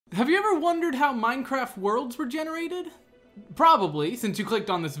Have you ever wondered how Minecraft worlds were generated? Probably, since you clicked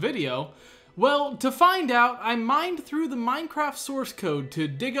on this video. Well, to find out, I mined through the Minecraft source code to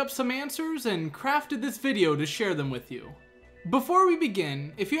dig up some answers and crafted this video to share them with you. Before we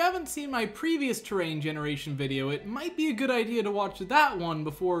begin, if you haven't seen my previous terrain generation video, it might be a good idea to watch that one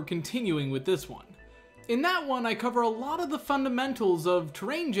before continuing with this one. In that one, I cover a lot of the fundamentals of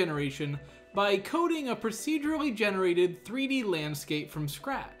terrain generation by coding a procedurally generated 3D landscape from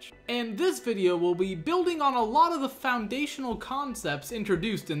scratch. And this video will be building on a lot of the foundational concepts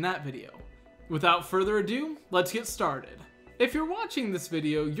introduced in that video. Without further ado, let's get started. If you're watching this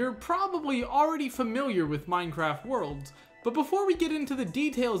video, you're probably already familiar with Minecraft worlds, but before we get into the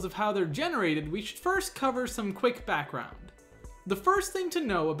details of how they're generated, we should first cover some quick background. The first thing to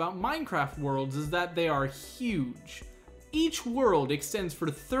know about Minecraft worlds is that they are huge. Each world extends for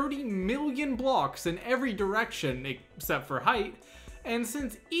 30 million blocks in every direction except for height, and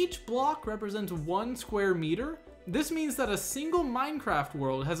since each block represents 1 square meter, this means that a single Minecraft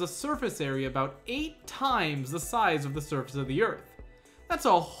world has a surface area about 8 times the size of the surface of the Earth. That's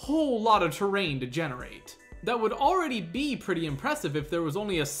a whole lot of terrain to generate. That would already be pretty impressive if there was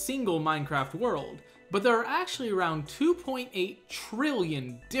only a single Minecraft world, but there are actually around 2.8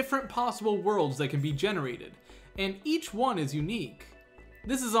 trillion different possible worlds that can be generated, and each one is unique.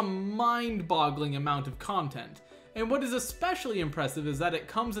 This is a mind-boggling amount of content, and what is especially impressive is that it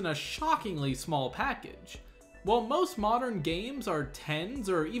comes in a shockingly small package. While most modern games are tens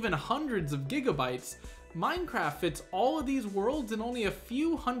or even hundreds of gigabytes, Minecraft fits all of these worlds in only a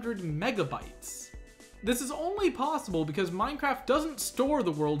few hundred megabytes. This is only possible because Minecraft doesn't store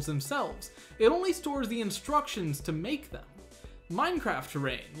the worlds themselves, it only stores the instructions to make them. Minecraft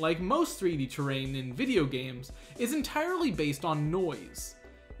terrain, like most 3D terrain in video games, is entirely based on noise.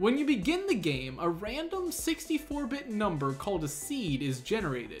 When you begin the game, a random 64-bit number called a seed is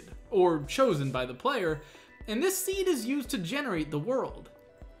generated, or chosen by the player, and this seed is used to generate the world.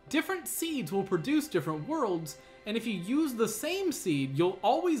 Different seeds will produce different worlds, and if you use the same seed, you'll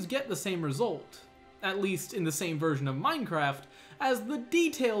always get the same result. At least in the same version of Minecraft, as the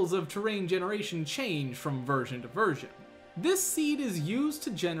details of terrain generation change from version to version. This seed is used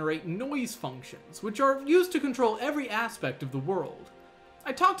to generate noise functions, which are used to control every aspect of the world.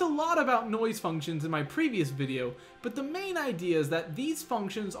 I talked a lot about noise functions in my previous video, but the main idea is that these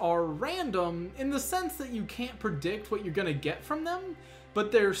functions are random in the sense that you can't predict what you're gonna get from them,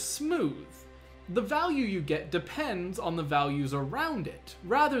 but they're smooth. The value you get depends on the values around it,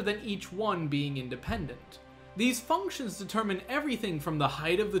 rather than each one being independent. These functions determine everything from the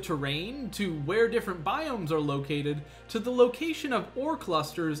height of the terrain, to where different biomes are located, to the location of ore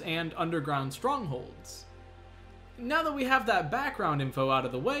clusters and underground strongholds. Now that we have that background info out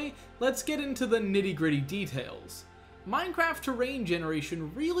of the way, let's get into the nitty-gritty details. Minecraft terrain generation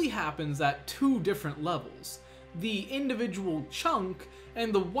really happens at 2 different levels: the individual chunk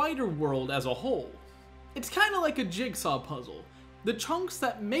and the wider world as a whole. It's kinda like a jigsaw puzzle. The chunks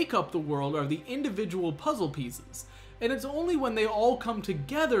that make up the world are the individual puzzle pieces, and it's only when they all come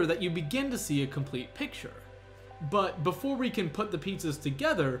together that you begin to see a complete picture. But before we can put the pieces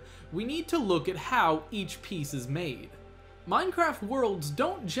together, we need to look at how each piece is made. Minecraft worlds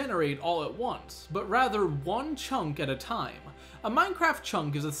don't generate all at once, but rather one chunk at a time. A Minecraft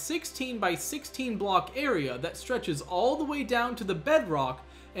chunk is a 16 by 16 block area that stretches all the way down to the bedrock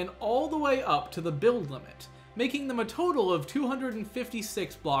and all the way up to the build limit, making them a total of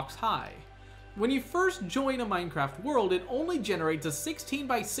 256 blocks high. When you first join a Minecraft world, it only generates a 16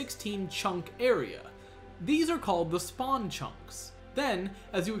 by 16 chunk area. These are called the spawn chunks. Then,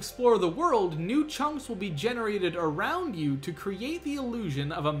 as you explore the world, new chunks will be generated around you to create the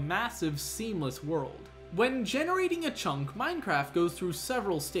illusion of a massive, seamless world. When generating a chunk, Minecraft goes through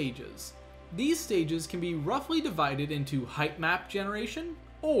several stages. These stages can be roughly divided into heightmap generation,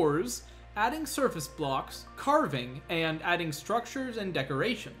 ores, adding surface blocks, carving, and adding structures and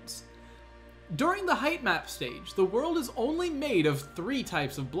decorations. During the heightmap stage, the world is only made of 3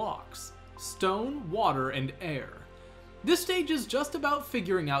 types of blocks: stone, water, and air. This stage is just about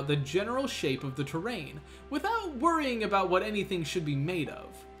figuring out the general shape of the terrain, without worrying about what anything should be made of.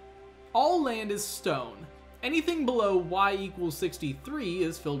 All land is stone. Anything below y = 63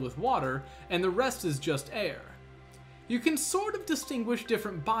 is filled with water, and the rest is just air. You can sort of distinguish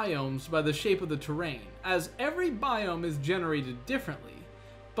different biomes by the shape of the terrain, as every biome is generated differently,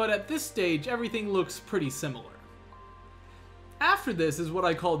 but at this stage everything looks pretty similar. After this is what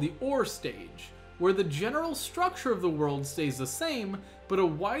I call the ore stage, where the general structure of the world stays the same, but a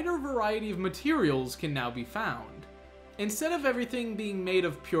wider variety of materials can now be found. Instead of everything being made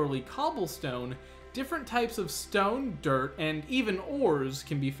of purely cobblestone, different types of stone, dirt, and even ores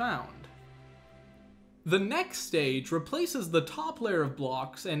can be found. The next stage replaces the top layer of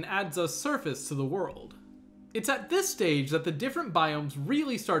blocks and adds a surface to the world. It's at this stage that the different biomes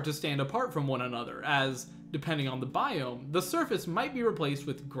really start to stand apart from one another, as, depending on the biome, the surface might be replaced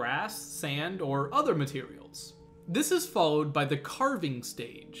with grass, sand, or other materials. This is followed by the carving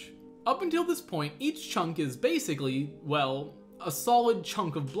stage. Up until this point, each chunk is basically, well, a solid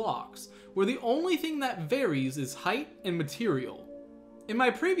chunk of blocks, where the only thing that varies is height and material. In my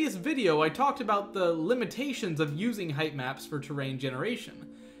previous video, I talked about the limitations of using height maps for terrain generation.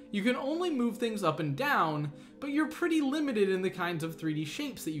 You can only move things up and down, but you're pretty limited in the kinds of 3D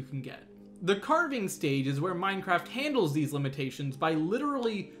shapes that you can get. The carving stage is where Minecraft handles these limitations by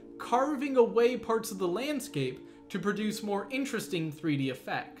literally carving away parts of the landscape to produce more interesting 3D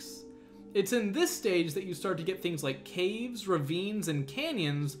effects. It's in this stage that you start to get things like caves, ravines, and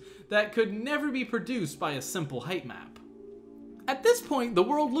canyons that could never be produced by a simple height map. At this point, the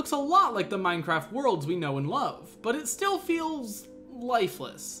world looks a lot like the Minecraft worlds we know and love, but it still feels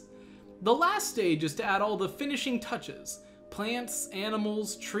lifeless. The last stage is to add all the finishing touches: plants,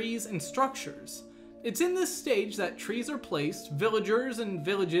 animals, trees, and structures. It's in this stage that trees are placed, villagers and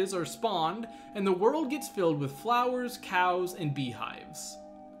villages are spawned, and the world gets filled with flowers, cows, and beehives.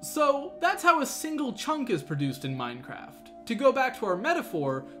 So that's how a single chunk is produced in Minecraft. To go back to our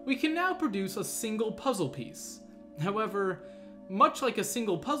metaphor, we can now produce a single puzzle piece. However, much like a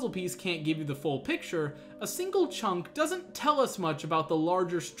single puzzle piece can't give you the full picture, a single chunk doesn't tell us much about the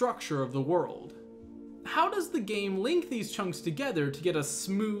larger structure of the world. How does the game link these chunks together to get a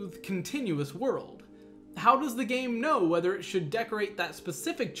smooth, continuous world? How does the game know whether it should decorate that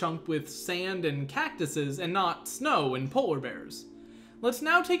specific chunk with sand and cactuses and not snow and polar bears? Let's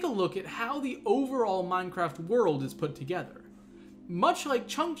now take a look at how the overall Minecraft world is put together. Much like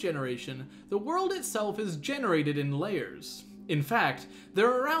chunk generation, the world itself is generated in layers. In fact, there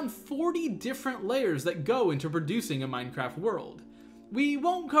are around 40 different layers that go into producing a Minecraft world. We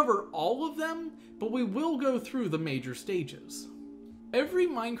won't cover all of them, but we will go through the major stages. Every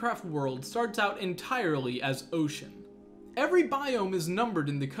Minecraft world starts out entirely as ocean. Every biome is numbered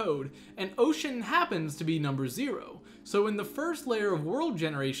in the code, and ocean happens to be number 0, so in the first layer of world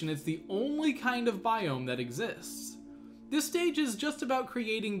generation, it's the only kind of biome that exists. This stage is just about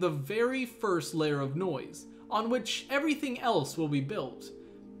creating the very first layer of noise, on which everything else will be built.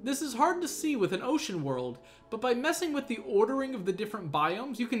 This is hard to see with an ocean world, but by messing with the ordering of the different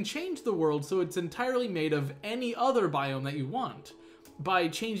biomes, you can change the world so it's entirely made of any other biome that you want. By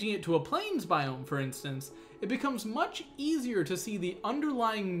changing it to a plains biome, for instance, it becomes much easier to see the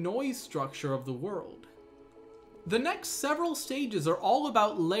underlying noise structure of the world. The next several stages are all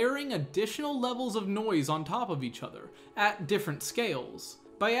about layering additional levels of noise on top of each other, at different scales.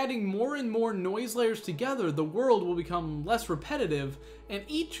 By adding more and more noise layers together, the world will become less repetitive, and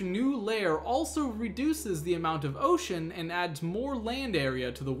each new layer also reduces the amount of ocean and adds more land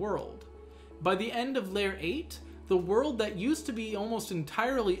area to the world. By the end of layer 8, the world that used to be almost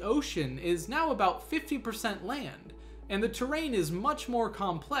entirely ocean is now about 50% land, and the terrain is much more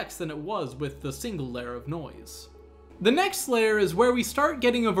complex than it was with the single layer of noise. The next layer is where we start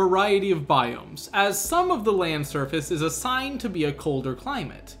getting a variety of biomes, as some of the land surface is assigned to be a colder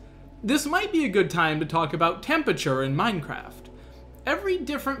climate. This might be a good time to talk about temperature in Minecraft. Every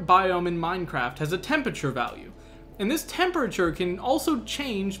different biome in Minecraft has a temperature value, and this temperature can also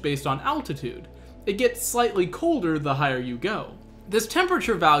change based on altitude. It gets slightly colder the higher you go. This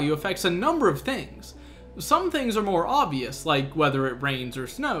temperature value affects a number of things. Some things are more obvious, like whether it rains or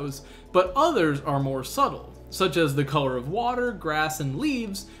snows, but others are more subtle, such as the color of water, grass, and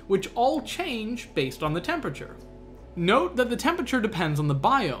leaves, which all change based on the temperature. Note that the temperature depends on the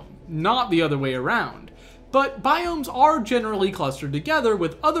biome, not the other way around, but biomes are generally clustered together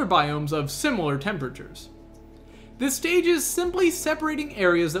with other biomes of similar temperatures. This stage is simply separating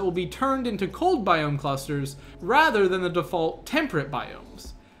areas that will be turned into cold biome clusters rather than the default temperate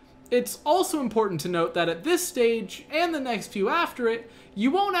biomes. It's also important to note that at this stage, and the next few after it,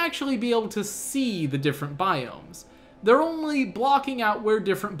 you won't actually be able to see the different biomes. They're only blocking out where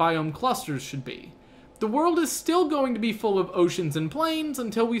different biome clusters should be. The world is still going to be full of oceans and plains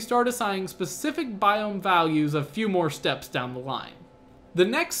until we start assigning specific biome values a few more steps down the line. The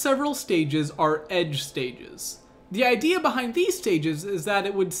next several stages are edge stages. The idea behind these stages is that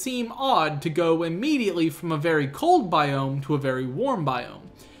it would seem odd to go immediately from a very cold biome to a very warm biome.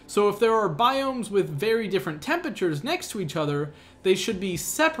 So if there are biomes with very different temperatures next to each other, they should be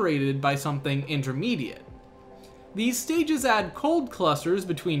separated by something intermediate. These stages add cold clusters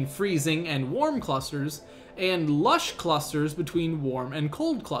between freezing and warm clusters, and lush clusters between warm and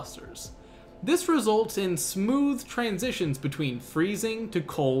cold clusters. This results in smooth transitions between freezing to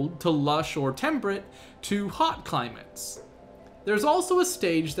cold to lush or temperate to hot climates. There's also a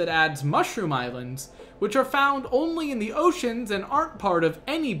stage that adds mushroom islands, which are found only in the oceans and aren't part of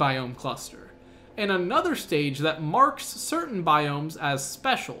any biome cluster, and another stage that marks certain biomes as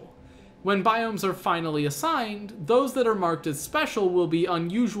special. When biomes are finally assigned, those that are marked as special will be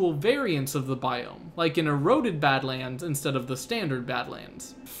unusual variants of the biome, like an eroded Badlands instead of the standard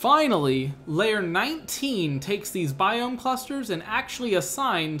Badlands. Finally, Layer 19 takes these biome clusters and actually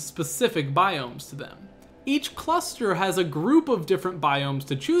assigns specific biomes to them. Each cluster has a group of different biomes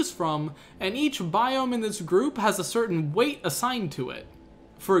to choose from, and each biome in this group has a certain weight assigned to it.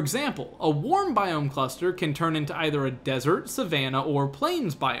 For example, a warm biome cluster can turn into either a desert, savanna, or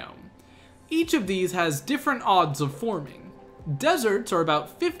plains biome. Each of these has different odds of forming. Deserts are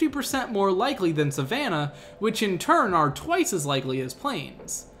about 50% more likely than savanna, which in turn are twice as likely as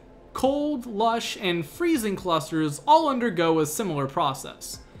plains. Cold, lush, and freezing clusters all undergo a similar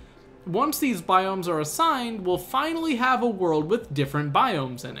process. Once these biomes are assigned, we'll finally have a world with different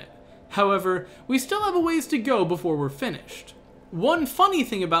biomes in it. However, we still have a ways to go before we're finished. One funny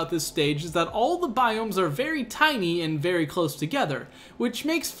thing about this stage is that all the biomes are very tiny and very close together, which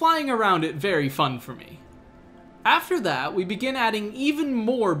makes flying around it very fun for me. After that, we begin adding even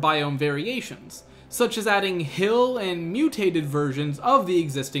more biome variations, such as adding hill and mutated versions of the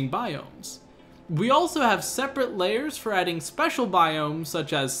existing biomes. We also have separate layers for adding special biomes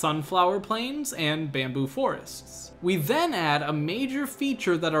such as sunflower plains and bamboo forests. We then add a major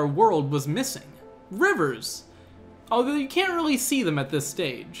feature that our world was missing: rivers. Although you can't really see them at this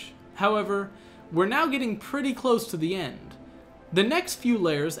stage. However, we're now getting pretty close to the end. The next few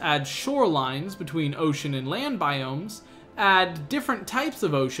layers add shorelines between ocean and land biomes, add different types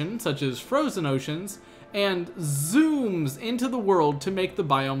of ocean, such as frozen oceans, and zooms into the world to make the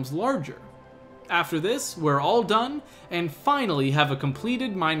biomes larger. After this, we're all done, and finally have a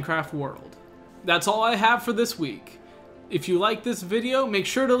completed Minecraft world. That's all I have for this week. If you like this video, make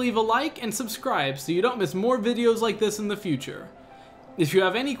sure to leave a like and subscribe so you don't miss more videos like this in the future. If you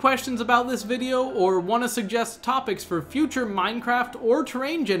have any questions about this video or want to suggest topics for future Minecraft or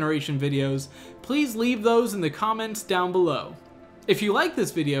terrain generation videos, please leave those in the comments down below. If you like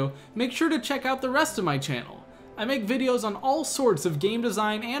this video, make sure to check out the rest of my channel. I make videos on all sorts of game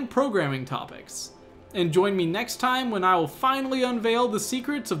design and programming topics. And join me next time when I will finally unveil the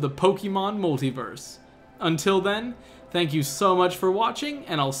secrets of the Pokemon multiverse. Until then, thank you so much for watching,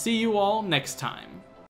 and I'll see you all next time.